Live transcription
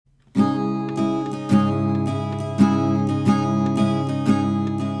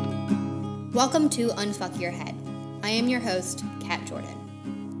Welcome to Unfuck Your Head. I am your host, Kat Jordan.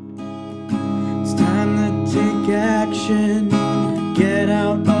 It's time to take action, get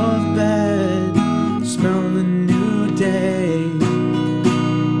out of bed, smell the new day, and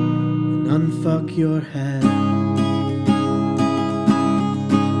unfuck your head.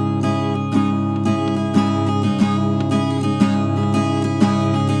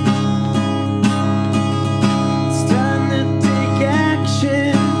 It's time to take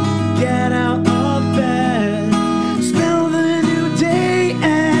action, get out of bed, smell the new day,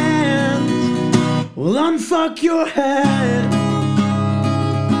 and well, unfuck your head.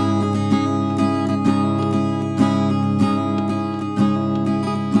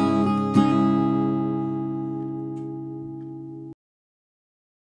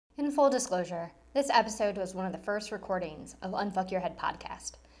 In full disclosure, this episode was one of the first recordings of Unfuck Your Head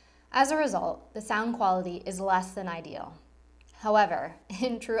podcast. As a result, the sound quality is less than ideal. However,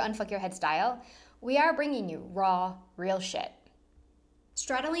 in true Unfuck Your Head style, we are bringing you raw, real shit.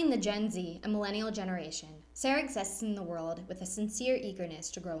 Straddling the Gen Z and millennial generation, Sarah exists in the world with a sincere eagerness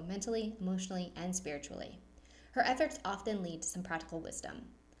to grow mentally, emotionally, and spiritually. Her efforts often lead to some practical wisdom.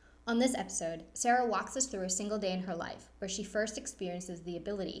 On this episode, Sarah walks us through a single day in her life where she first experiences the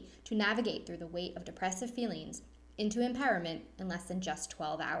ability to navigate through the weight of depressive feelings into empowerment in less than just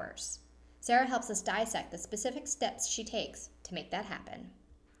 12 hours. Sarah helps us dissect the specific steps she takes to make that happen.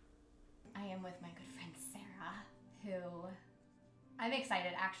 I am with my good friend Sarah, who I'm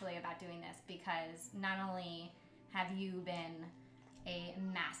excited actually about doing this because not only have you been a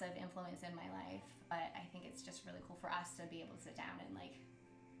massive influence in my life, but I think it's just really cool for us to be able to sit down and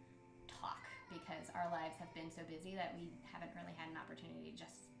talk because our lives have been so busy that we haven't really had an opportunity to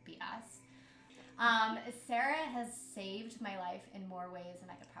just be us. Sarah has saved my life in more ways than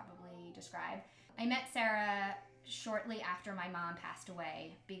I could probably describe. I met Sarah shortly after my mom passed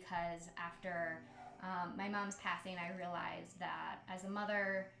away because after my mom's passing, I realized that as a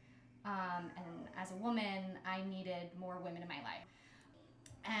mother and as a woman, I needed more women in my life.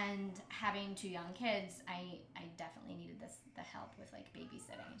 And having two young kids, I definitely needed the help with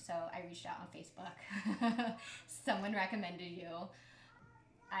babysitting. So I reached out on Facebook. Someone recommended you.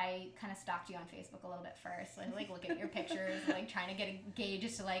 I kind of stalked you on Facebook a little bit first, looking at your pictures, trying to get a gauge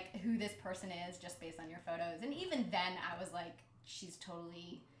as to who this person is just based on your photos. And even then, I was like, she's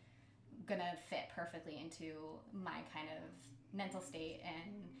totally gonna fit perfectly into my kind of mental state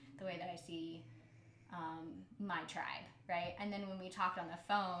and the way that I see my tribe, right? And then when we talked on the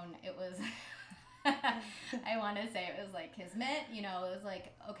phone, it was I want to say it was kismet, it was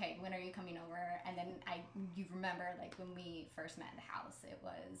okay, when are you coming over? And then you remember when we first met in the house, it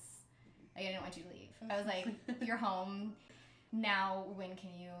was I didn't want you to leave. I was like, you're home now, when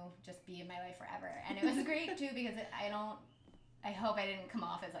can you just be in my life forever? And it was great too because I hope I didn't come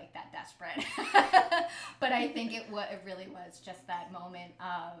off as that desperate. But I think it really was just that moment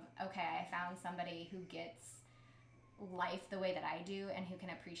of, okay, I found somebody who gets life the way that I do and who can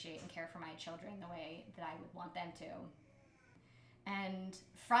appreciate and care for my children the way that I would want them to. And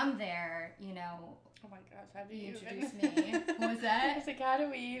from there, oh my gosh, how do you introduce me? What was that? I was how do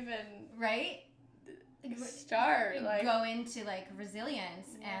we even right? Start? Go into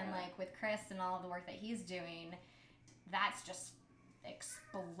resilience and with Chris and all of the work that he's doing, that's just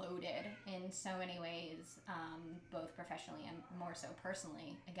exploded in so many ways, both professionally and more so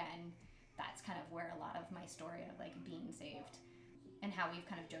personally. Again, that's kind of where a lot of my story of being saved and how we've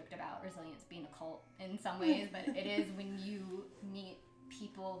kind of joked about resilience being a cult in some ways, but it is when you meet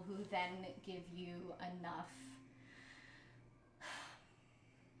people who then give you enough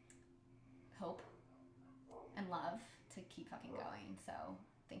hope and love to keep fucking going. So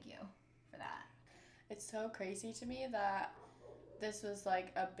thank you for that. It's so crazy to me that this was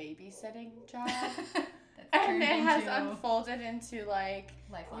a babysitting job. And it has unfolded into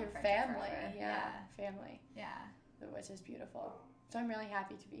lifelong your friendship family. forever. Yeah, family. Yeah. Which is beautiful. So I'm really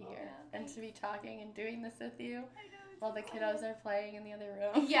happy to be here and to be talking and doing this with you while the kiddos are playing in the other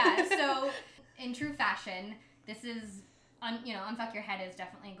room. Yeah, so in true fashion, this is, Unfuck Your Head is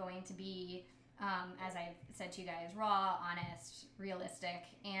definitely going to be, as I've said to you guys, raw, honest, realistic,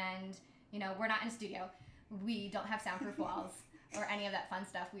 and, we're not in a studio. We don't have soundproof walls or any of that fun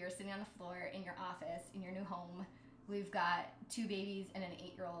stuff. We are sitting on the floor in your office, in your new home. We've got 2 babies and an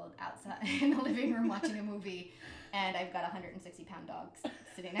 8-year-old outside in the living room watching a movie, and I've got a 160-pound dog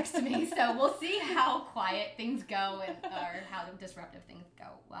sitting next to me. So we'll see how quiet things go or how disruptive things go.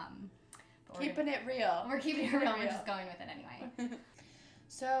 Keeping it real. We're keeping it real. We're just going with it anyway.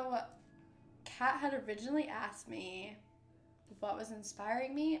 So, Kat had originally asked me what was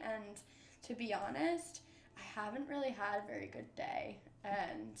inspiring me, and to be honest, I haven't really had a very good day.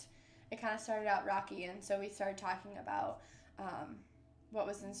 And it kind of started out rocky, and so we started talking about what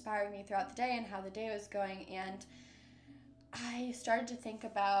was inspiring me throughout the day and how the day was going, and I started to think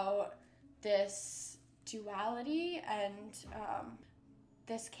about this duality and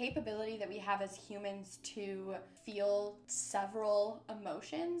this capability that we have as humans to feel several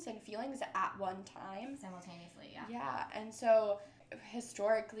emotions and feelings at one time. Simultaneously, yeah. Yeah, and so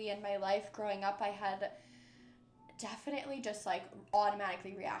historically in my life growing up, I had definitely just like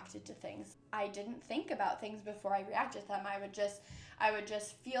automatically reacted to things. I didn't think about things before I reacted to them. I would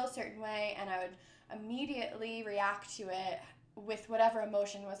just feel a certain way, and I would immediately react to it with whatever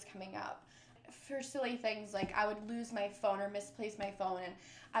emotion was coming up. For silly things, like I would lose my phone or misplace my phone, and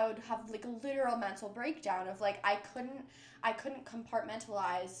I would have like a literal mental breakdown of like I couldn't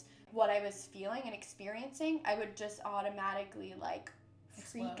compartmentalize what I was feeling and experiencing. I would just automatically like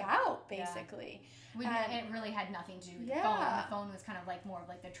freak out, basically. Yeah. It really had nothing to do with the phone. The phone was kind of like more of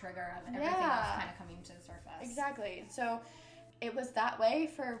like the trigger of everything else kind of coming to the surface. Exactly. So it was that way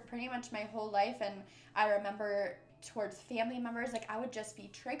for pretty much my whole life, and I remember towards family members, like I would just be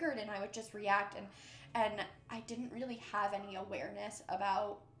triggered and I would just react, and I didn't really have any awareness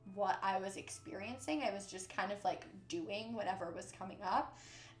about what I was experiencing. I was just kind of like doing whatever was coming up.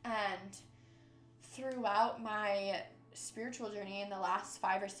 And throughout my spiritual journey in the last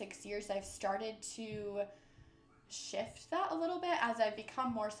 5 or 6 years, I've started to shift that a little bit as I've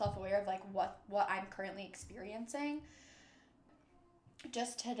become more self-aware of like what I'm currently experiencing.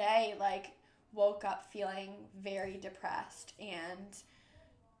 Just today, like woke up feeling very depressed and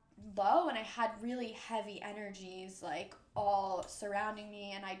low, and I had really heavy energies like all surrounding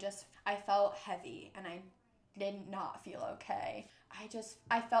me, and I felt heavy, and I did not feel okay.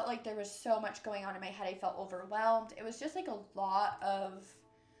 I felt like there was so much going on in my head. I felt overwhelmed. It was just like a lot of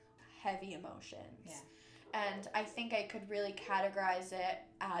heavy emotions. Yeah. And I think I could really categorize it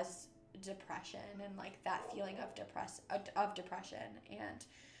as depression and like that feeling of depression. And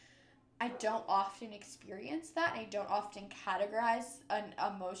I don't often experience that. I don't often categorize an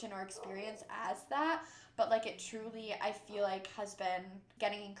emotion or experience as that, but like it truly, I feel like has been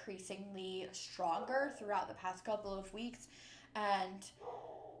getting increasingly stronger throughout the past couple of weeks. And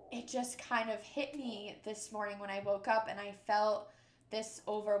it just kind of hit me this morning when I woke up, and I felt this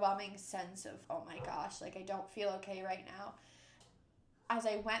overwhelming sense of, oh my gosh, like I don't feel okay right now. As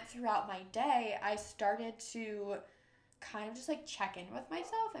I went throughout my day, I started to kind of just like check in with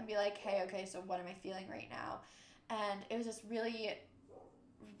myself and be like, hey, okay, so what am I feeling right now? And it was this really,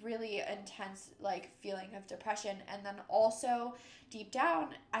 really intense like feeling of depression. And then also deep down,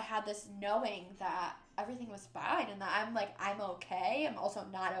 I had this knowing that everything was fine and that I'm okay. I'm also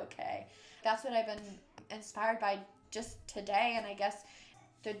not okay. That's what I've been inspired by just today. And I guess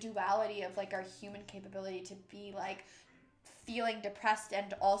the duality of like our human capability to be like feeling depressed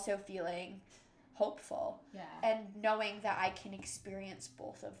and also feeling hopeful. Yeah. And knowing that I can experience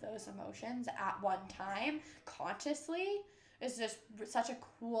both of those emotions at one time consciously is just such a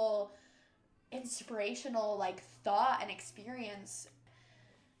cool, inspirational like thought and experience.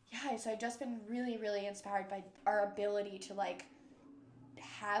 Yeah, so I've just been really, really inspired by our ability to like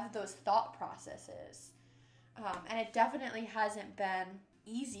have those thought processes. And it definitely hasn't been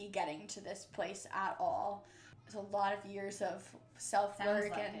easy getting to this place at all. It's a lot of years of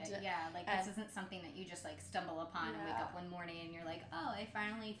self-work this isn't something that you just like stumble upon and wake up one morning and you're like, oh, I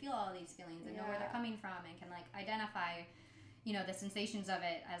finally feel all these feelings and know where they're coming from and can like identify, you know, the sensations of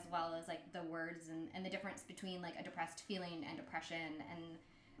it, as well as like the words and the difference between like a depressed feeling and depression and,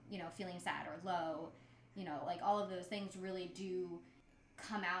 you know, feeling sad or low, you know, like all of those things really do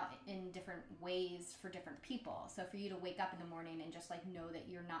come out in different ways for different people. So for you to wake up in the morning and just like know that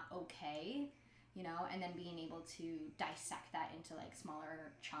you're not okay, you know, and then being able to dissect that into like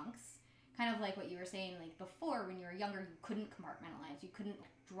smaller chunks, kind of like what you were saying, like before when you were younger, you couldn't compartmentalize, you couldn't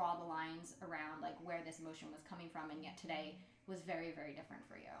draw the lines around like where this emotion was coming from, and yet today was very, very different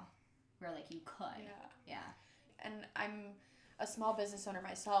for you, where like you could. Yeah. And I'm a small business owner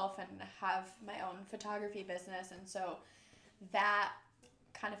myself and have my own photography business, and so that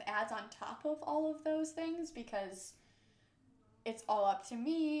kind of adds on top of all of those things, because it's all up to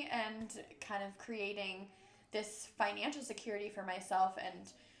me and kind of creating this financial security for myself,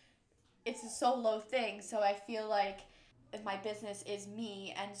 and it's a solo thing. So I feel like my business is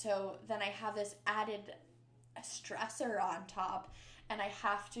me, and so then I have this added stressor on top, and I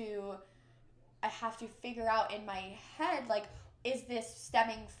have to figure out in my head, like, is this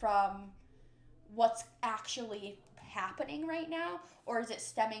stemming from what's actually happening right now, or is it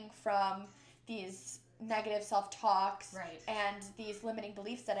stemming from these negative self-talks Right. and these limiting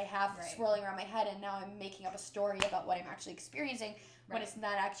beliefs that I have Right. swirling around my head, and now I'm making up a story about what I'm actually experiencing when Right. it's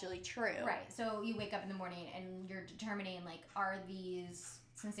not actually true. Right. So you wake up in the morning and you're determining, like, are these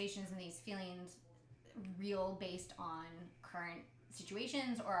sensations and these feelings real based on current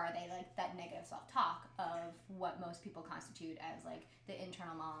situations, or are they like that negative self-talk of what most people constitute as like the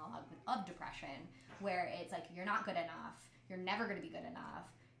internal monologue of depression, where it's like you're not good enough, you're never going to be good enough,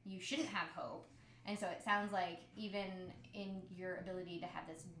 you shouldn't have hope. And so it sounds like even in your ability to have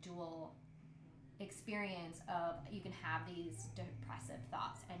this dual experience of you can have these depressive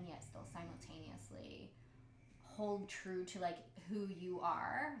thoughts and yet still simultaneously hold true to like who you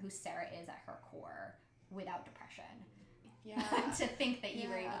are, who Sarah is at her core without depression. Yeah. To think that you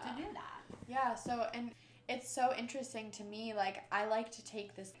were able Yeah. to do that. Yeah, so, and it's so interesting to me, like, I like to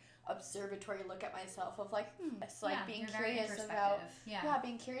take this observatory look at myself of like, it's like Yeah, being you're very curious about, introspective.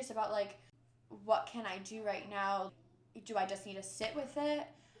 being curious about like, what can I do right now? Do I just need to sit with it?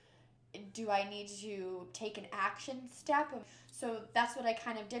 Do I need to take an action step? So that's what I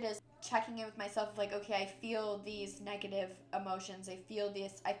kind of did, is checking in with myself of like, okay, I feel these negative emotions, I feel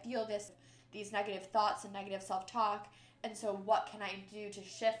these negative thoughts and negative self-talk, and so what can I do to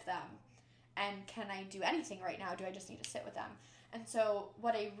shift them? And can I do anything right now? Do I just need to sit with them? And so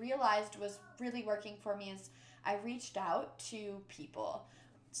what I realized was really working for me is I reached out to people,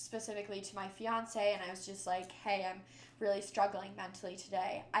 specifically to my fiance, and I was just like, hey, I'm really struggling mentally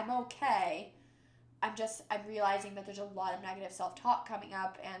today. I'm okay. I'm realizing that there's a lot of negative self-talk coming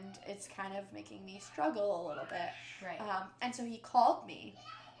up, and it's kind of making me struggle a little bit. Right. And so he called me,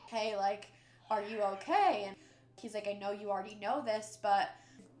 hey, like, are you okay? And he's like, I know you already know this, but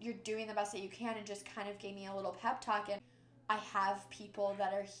you're doing the best that you can, and just kind of gave me a little pep talk. And I have people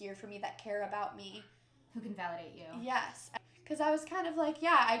that are here for me, that care about me. Who can validate you. Yes. Because I was kind of like,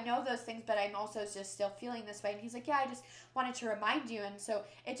 yeah, I know those things, but I'm also just still feeling this way. And he's like, yeah, I just wanted to remind you. And so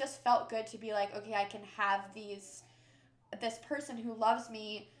it just felt good to be like, okay, I can have this person who loves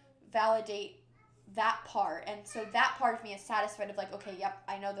me validate that part. And so that part of me is satisfied of like, okay, yep,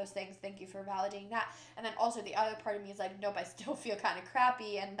 I know those things. Thank you for validating that. And then also the other part of me is like, nope, I still feel kind of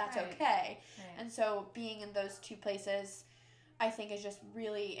crappy, and that's Right. okay. Right. And so being in those two places, I think is just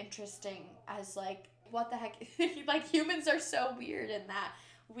really interesting, as like, what the heck, like, humans are so weird in that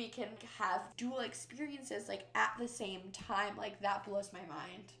we can have dual experiences like at the same time. Like, that blows my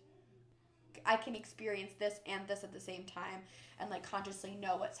mind. I can experience this and this at the same time and like consciously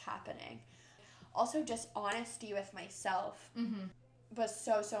know what's happening. Also, just honesty with myself was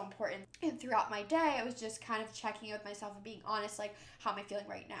so important. And throughout my day, I was just kind of checking in with myself and being honest, like, how am I feeling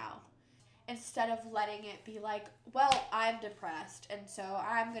right now? Instead of letting it be like, well, I'm depressed, and so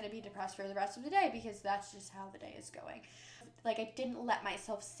I'm going to be depressed for the rest of the day because that's just how the day is going. Like, I didn't let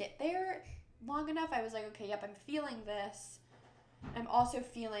myself sit there long enough. I was like, okay, yep, I'm feeling this. I'm also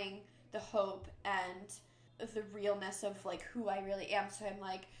feeling the hope and the realness of, like, who I really am. So I'm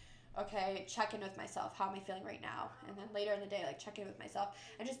like, okay, check in with myself. How am I feeling right now? And then later in the day, like, check in with myself.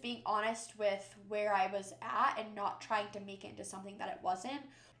 And just being honest with where I was at and not trying to make it into something that it wasn't.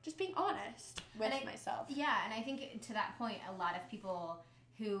 Just being honest with myself. Yeah, and I think to that point, a lot of people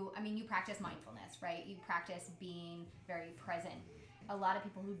who, I mean, you practice mindfulness, right? You practice being very present. A lot of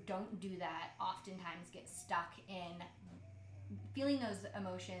people who don't do that oftentimes get stuck in feeling those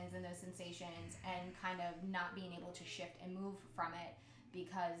emotions and those sensations and kind of not being able to shift and move from it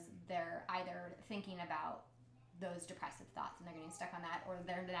because they're either thinking about those depressive thoughts and they're getting stuck on that, or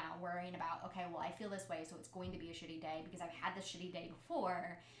they're now worrying about, okay, well, I feel this way, so it's going to be a shitty day because I've had this shitty day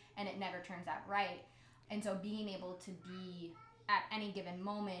before and it never turns out right. And so being able to be at any given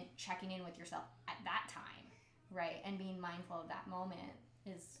moment checking in with yourself at that time, right, and being mindful of that moment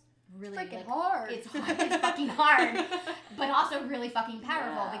is really freaking hard. It's hard. It's fucking hard, but also really fucking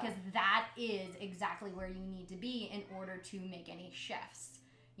powerful, Yeah. because that is exactly where you need to be in order to make any shifts.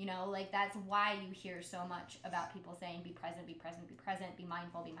 You know, like, that's why you hear so much about people saying, be present, be present, be present, be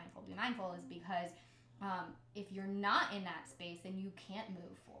mindful, be mindful, be mindful, is because if you're not in that space, then you can't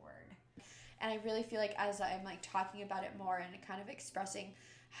move forward. And I really feel like as I'm like talking about it more and kind of expressing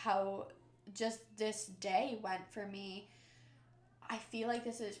how just this day went for me, I feel like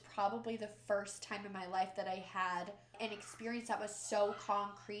this is probably the first time in my life that I had an experience that was so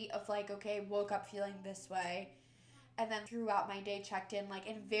concrete of like, okay, woke up feeling this way. And then throughout my day checked in like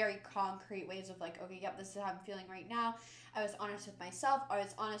in very concrete ways of like, okay, yep, this is how I'm feeling right now. I was honest with myself. I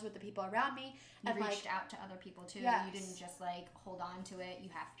was honest with the people around me. You and reached like, out to other people too. Yes. You didn't just like hold on to it. You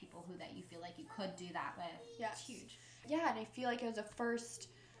have people who that you feel like you could do that with. Yes. It's huge. Yeah, and I feel like it was the first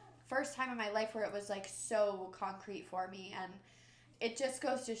time in my life where it was like so concrete for me, and it just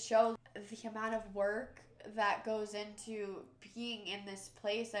goes to show the amount of work that goes into being in this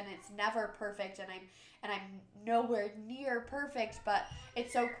place, and it's never perfect, and I'm nowhere near perfect, but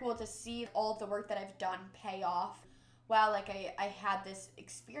it's so cool to see all the work that I've done pay off. Wow, like I had this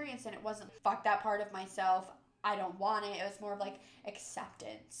experience, and it wasn't fuck that part of myself, I don't want it. It was more of like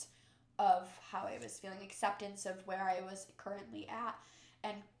acceptance of how I was feeling, acceptance of where I was currently at,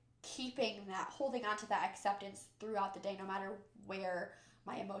 and keeping that, holding on to that acceptance throughout the day, no matter where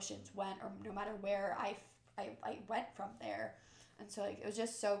my emotions went, or no matter where I went from there. And so like it was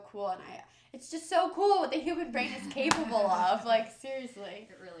just so cool, and it's just so cool what the human brain is capable of. Like, seriously.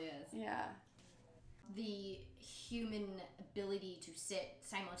 It really is. Yeah. The human ability to sit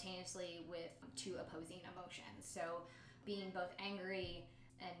simultaneously with two opposing emotions. So being both angry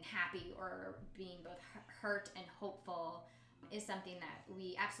and happy, or being both hurt and hopeful, is something that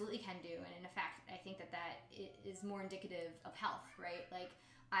we absolutely can do. And in fact, I think that is more indicative of health, right? Like,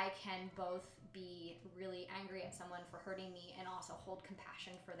 I can both be really angry at someone for hurting me and also hold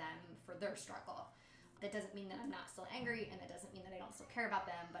compassion for them for their struggle. That doesn't mean that I'm not still angry, and that doesn't mean that I don't still care about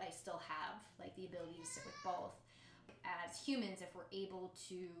them, but I still have like the ability to sit with both. As humans, if we're able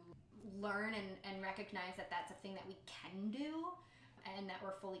to learn and recognize that that's a thing that we can do and that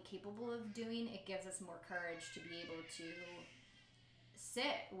we're fully capable of doing, it gives us more courage to be able to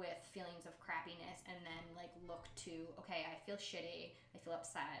sit with feelings of crappiness and then like look to, okay, I feel shitty, I feel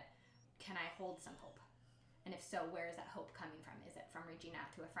upset, can I hold some hope? And if so, where is that hope coming from? Is it from reaching out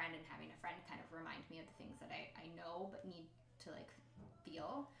to a friend and having a friend kind of remind me of the things that I know but need to like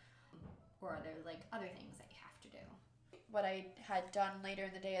feel? Or are there like other things that you have to do? What I had done later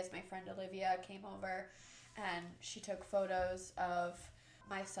in the day is my friend Olivia came over, and she took photos of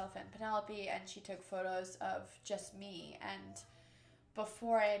myself and Penelope, and she took photos of just me. And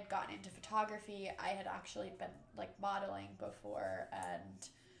before I had gotten into photography, I had actually been like modeling before, and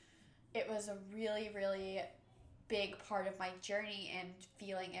it was a really, really big part of my journey in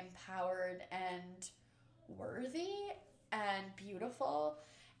feeling empowered and worthy and beautiful.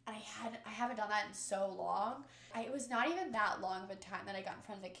 And I haven't done that in so long. It was not even that long of a time that I got in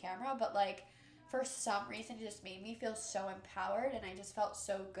front of the camera, but like for some reason it just made me feel so empowered, and I just felt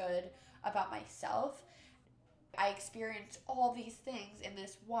so good about myself. I experienced all these things in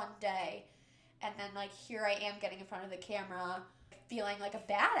this one day, and then like here I am getting in front of the camera feeling like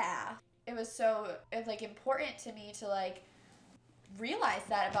a badass. It was like important to me to like realize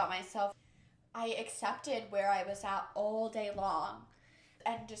that about myself. I accepted where I was at all day long,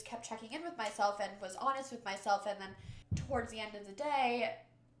 and just kept checking in with myself and was honest with myself. And then towards the end of the day,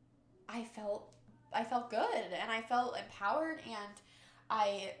 I felt good, and I felt empowered, and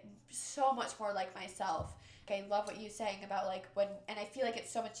I so much more like myself. I love what you're saying about like and I feel like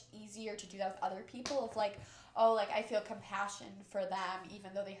it's so much easier to do that with other people. Of like, oh, like I feel compassion for them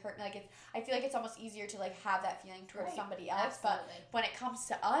even though they hurt me. Like I feel like it's almost easier to like have that feeling towards somebody else. Absolutely. But when it comes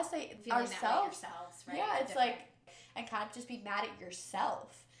to us, ourselves, right? yeah, it's like, and kind of just be mad at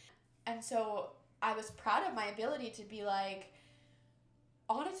yourself. And so I was proud of my ability to be like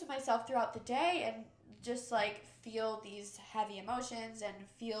honest with myself throughout the day, and just like feel these heavy emotions and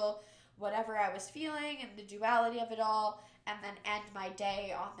feel whatever I was feeling and the duality of it all, and then end my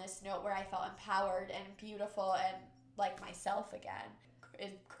day on this note where I felt empowered and beautiful and like myself again.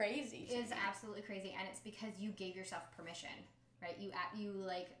 It's crazy. It is absolutely crazy, and it's because you gave yourself permission, right? You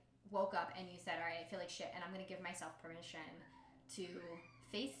like woke up and you said, all right, I feel like shit, and I'm gonna give myself permission to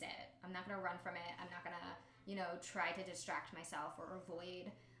face it. I'm not gonna run from it. I'm not gonna, try to distract myself or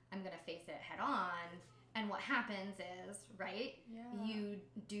avoid. I'm gonna face it head on. And what happens is, right, you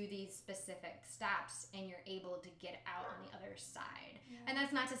do these specific steps and you're able to get out on the other side. Yeah. And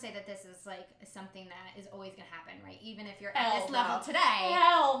that's not to say that this is like something that is always going to happen, right? Even if you're at this level today,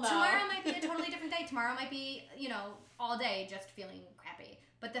 tomorrow might be a totally different day. Tomorrow might be, all day just feeling crappy.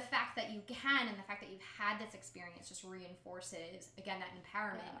 But the fact that you can, and the fact that you've had this experience just reinforces, again, that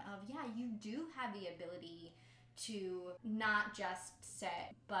empowerment of, you do have the ability to not just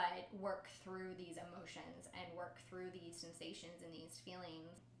sit, but work through these emotions and work through these sensations and these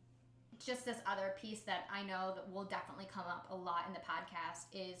feelings. Just this other piece that I know that will definitely come up a lot in the podcast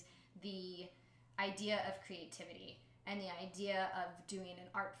is the idea of creativity and the idea of doing an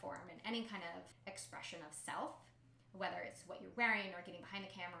art form and any kind of expression of self, whether it's what you're wearing or getting behind the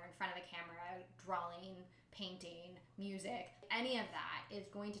camera, in front of the camera, drawing, painting, music. Any of that is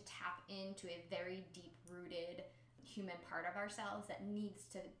going to tap into a very deep-rooted human part of ourselves that needs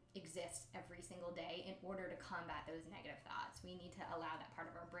to exist every single day in order to combat those negative thoughts. We need to allow that part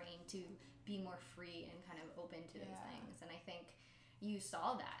of our brain to be more free and kind of open to those things. And I think you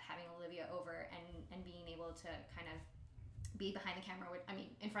saw that having Olivia over and being able to kind of be behind the camera,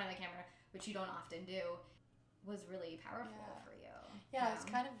 in front of the camera, which you don't often do, was really powerful for you. Yeah, it's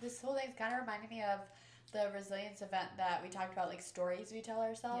kind of, this whole thing's kind of reminded me of the resilience event that we talked about, like stories we tell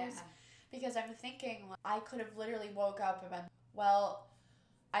ourselves. Yeah. Because I'm thinking, I could have literally woke up and been, well,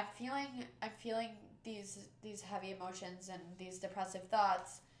 I'm feeling these heavy emotions and these depressive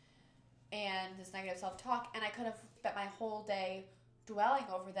thoughts and this negative self-talk, and I could have spent my whole day dwelling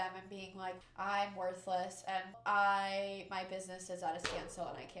over them and being like, I'm worthless and my business is at a standstill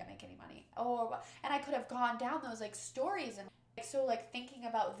and I can't make any money. And I could have gone down those like stories, and so like thinking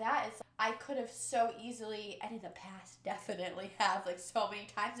about that is, I could have so easily, and in the past definitely have, like so many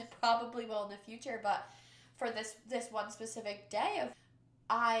times, and probably will in the future, but for this one specific day of,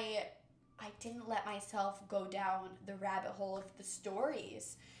 I didn't let myself go down the rabbit hole of the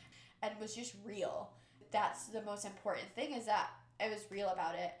stories and was just real. That's the most important thing, is that I was real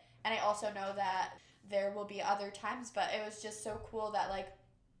about it. And I also know that there will be other times, but it was just so cool that like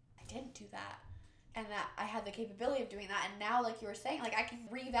I didn't do that, and that I had the capability of doing that. And now, like you were saying, like I can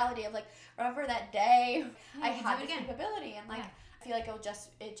revalidate of like, remember that day I had the capability, and like I feel like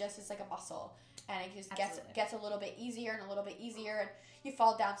it just is like a muscle, and it just gets a little bit easier and a little bit easier, and you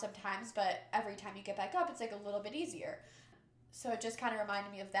fall down sometimes, but every time you get back up, it's like a little bit easier. So it just kind of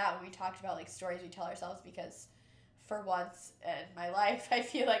reminded me of that when we talked about like stories we tell ourselves, because for once in my life, I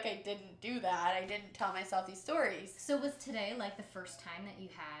feel like I didn't do that. I didn't tell myself these stories. So was today like the first time that you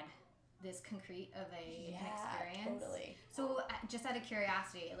had this concrete of an experience? Totally. So just out of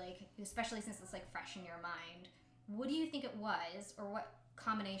curiosity, like especially since it's like fresh in your mind, what do you think it was, or what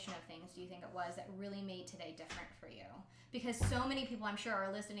combination of things do you think it was that really made today different for you? Because so many people, I'm sure,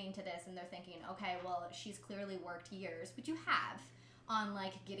 are listening to this and they're thinking, okay, well, she's clearly worked years, but you have, on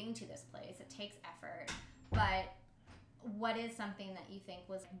like getting to this place. It takes effort. But what is something that you think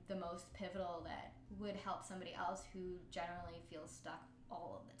was the most pivotal that would help somebody else who generally feels stuck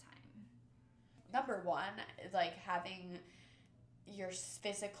all of the time? Number one is like having your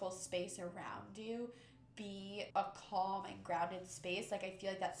physical space around you be a calm and grounded space. Like I feel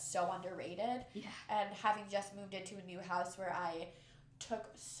like that's so underrated. Yeah. And having just moved into a new house where I took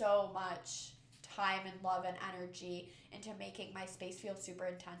so much time and love and energy into making my space feel super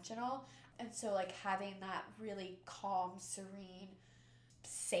intentional. And so like having that really calm, serene,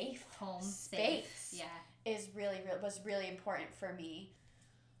 safe home space was really important for me.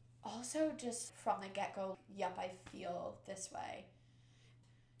 Also, just from the get-go, yep, I feel this way.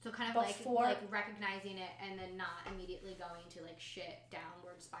 So kind of like recognizing it and then not immediately going to like shit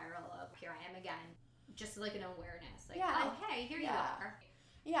downward spiral of here I am again. Just like an awareness. Like, hey, here you are.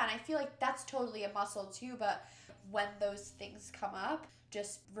 Yeah, and I feel like that's totally a muscle too, but when those things come up,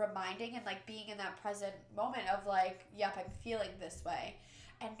 just reminding and like being in that present moment of like, yep, I'm feeling this way,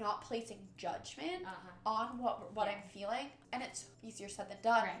 and not placing judgment on what I'm feeling. And it's easier said than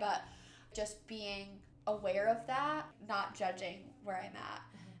done, but just being aware of that, not judging where I'm at.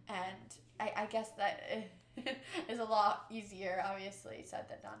 And I guess that is a lot easier, obviously, said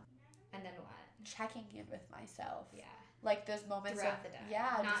than done. And then what? Checking in with myself. Yeah. Like those moments throughout the day.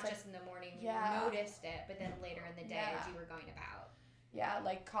 Yeah. Not just in the morning when you noticed it, but then later in the day as you were going about. Yeah,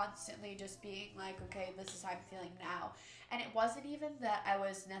 like constantly just being like, okay, this is how I'm feeling now. And it wasn't even that I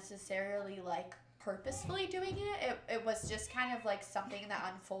was necessarily like purposefully doing it. It was just kind of like something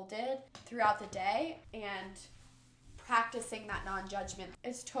that unfolded throughout the day, and practicing that non-judgment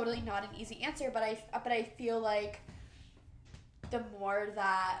is totally not an easy answer, but I feel like the more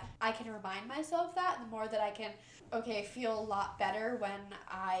that I can remind myself that, the more that I can feel a lot better when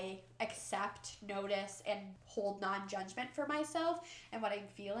I accept, notice, and hold non-judgment for myself and what I'm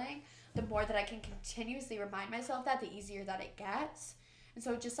feeling, the more that I can continuously remind myself that, the easier that it gets. And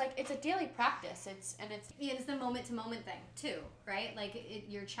so just like, it's a daily practice. It's the moment to moment thing too, right? Like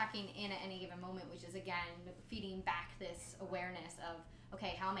you're checking in at any given moment, which is again feeding back this awareness of,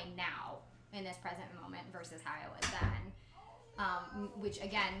 okay, how am I now in this present moment versus how I was then? Which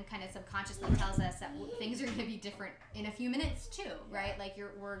again kind of subconsciously tells us that things are going to be different in a few minutes too, right? Like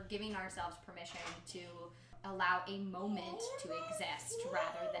we're giving ourselves permission to allow a moment to exist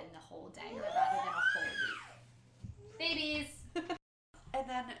rather than the whole day or rather than a whole week. Babies! And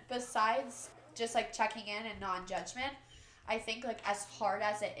then besides just like checking in and non-judgment, I think like as hard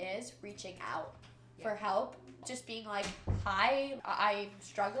as it is reaching out for help, just being like, hi, I'm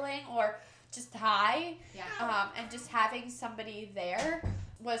struggling, or just hi, and just having somebody there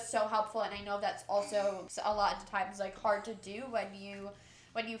was so helpful. And I know that's also a lot of times like hard to do when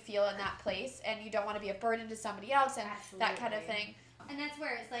you feel in that place and you don't want to be a burden to somebody else and that kind of thing. And that's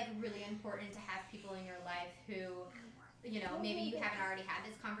where it's like really important to have people in your life who, you know, maybe you haven't already had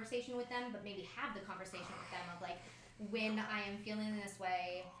this conversation with them, but maybe have the conversation with them of like, when I am feeling this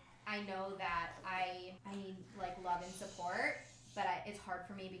way, I know that I need like love and support, but it's hard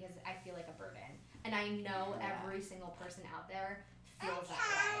for me because I feel like a burden. And I know every single person out there feels that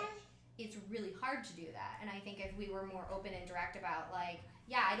way. It's really hard to do that. And I think if we were more open and direct about like,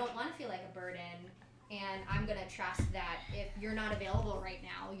 yeah, I don't want to feel like a burden, and I'm going to trust that if you're not available right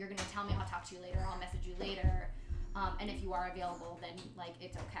now, you're going to tell me, I'll talk to you later, I'll message you later. And if you are available, then like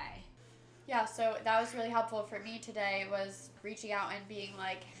it's okay. Yeah, so that was really helpful for me today, was reaching out and being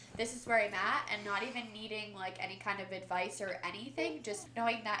like, this is where I'm at, and not even needing like any kind of advice or anything, just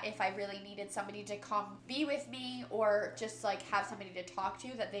knowing that if I really needed somebody to come be with me or just like have somebody to talk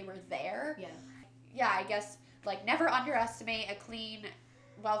to, that they were there. Yeah, I guess like never underestimate a clean,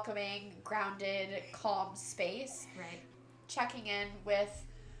 welcoming, grounded, calm space. Right. Checking in with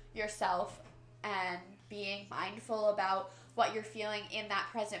yourself and being mindful about what you're feeling in that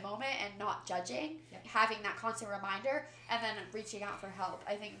present moment and not judging, having that constant reminder, and then reaching out for help.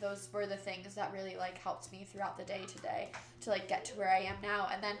 I think those were the things that really like helped me throughout the day today to like get to where I am now.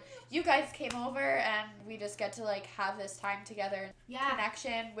 And then you guys came over and we just get to like have this time together.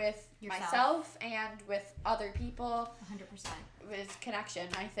 Connection with myself and with other people. 100%. With connection,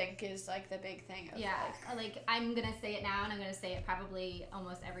 I think, is like the big thing of like I'm gonna say it now, and I'm gonna say it probably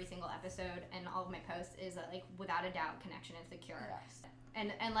almost every single episode and all of my posts, is that like without a doubt connection is the cure.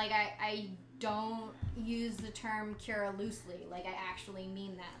 And like I don't use the term cure loosely. Like I actually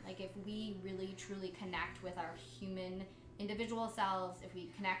mean that. Like if we really truly connect with our human individual selves, if we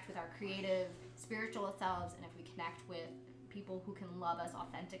connect with our creative spiritual selves, and if we connect with people who can love us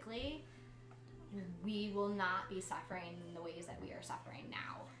authentically, we will not be suffering in the ways that we are suffering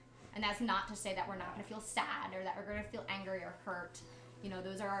now. And that's not to say that we're not going to feel sad or that we're going to feel angry or hurt. You know,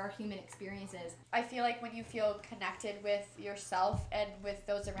 those are our human experiences. I feel like when you feel connected with yourself and with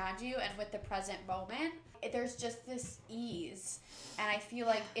those around you and with the present moment, there's just this ease. And I feel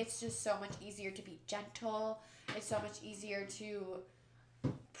like it's just so much easier to be gentle. It's so much easier to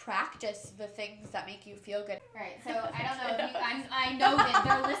practice the things that make you feel good. Right. So I don't know if you, I know that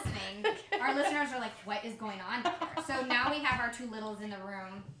they're listening. Our listeners are like, what is going on here? So now we have our two littles in the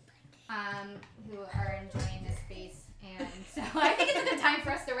room who are enjoying this space. And so I think it's a good time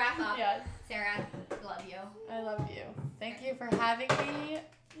for us to wrap up. Yes. Sarah, love you. I love you. Thank you for having me.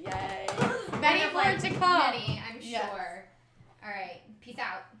 Yay. Many more to come. Many, I'm sure. All right. Peace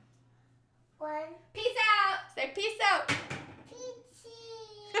out. Peace out. Say peace out.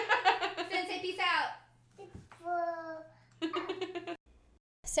 Sensei, peace out.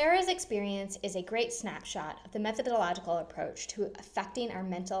 Sarah's experience is a great snapshot of the methodological approach to affecting our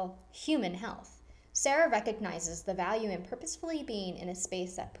mental human health. Sarah recognizes the value in purposefully being in a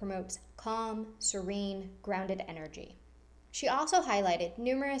space that promotes calm, serene, grounded energy. She also highlighted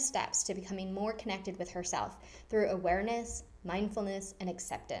numerous steps to becoming more connected with herself through awareness, mindfulness, and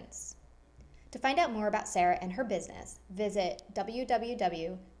acceptance. To find out more about Sarah and her business, visit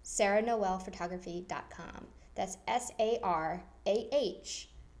www.sarahnoelle.photography.com. That's SARAHNOELE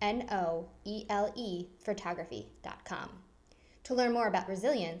photography.com. To learn more about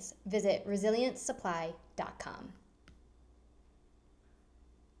resilience, visit resiliencesupply.com.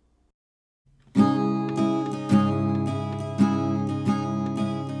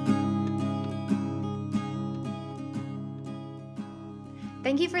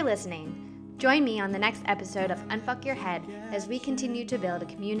 Thank you for listening. Join me on the next episode of Unfuck Your Head as we continue to build a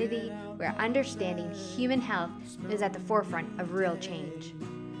community where understanding human health is at the forefront of real change.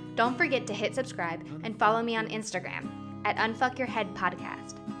 Don't forget to hit subscribe and follow me on Instagram at Unfuck Your Head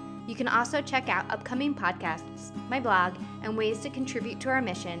Podcast. You can also check out upcoming podcasts, my blog, and ways to contribute to our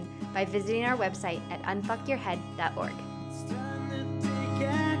mission by visiting our website at unfuckyourhead.org. It's time to take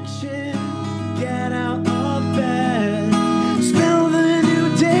action. Get out of bed. Spell the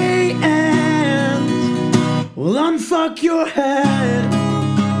new day and we'll unfuck your head.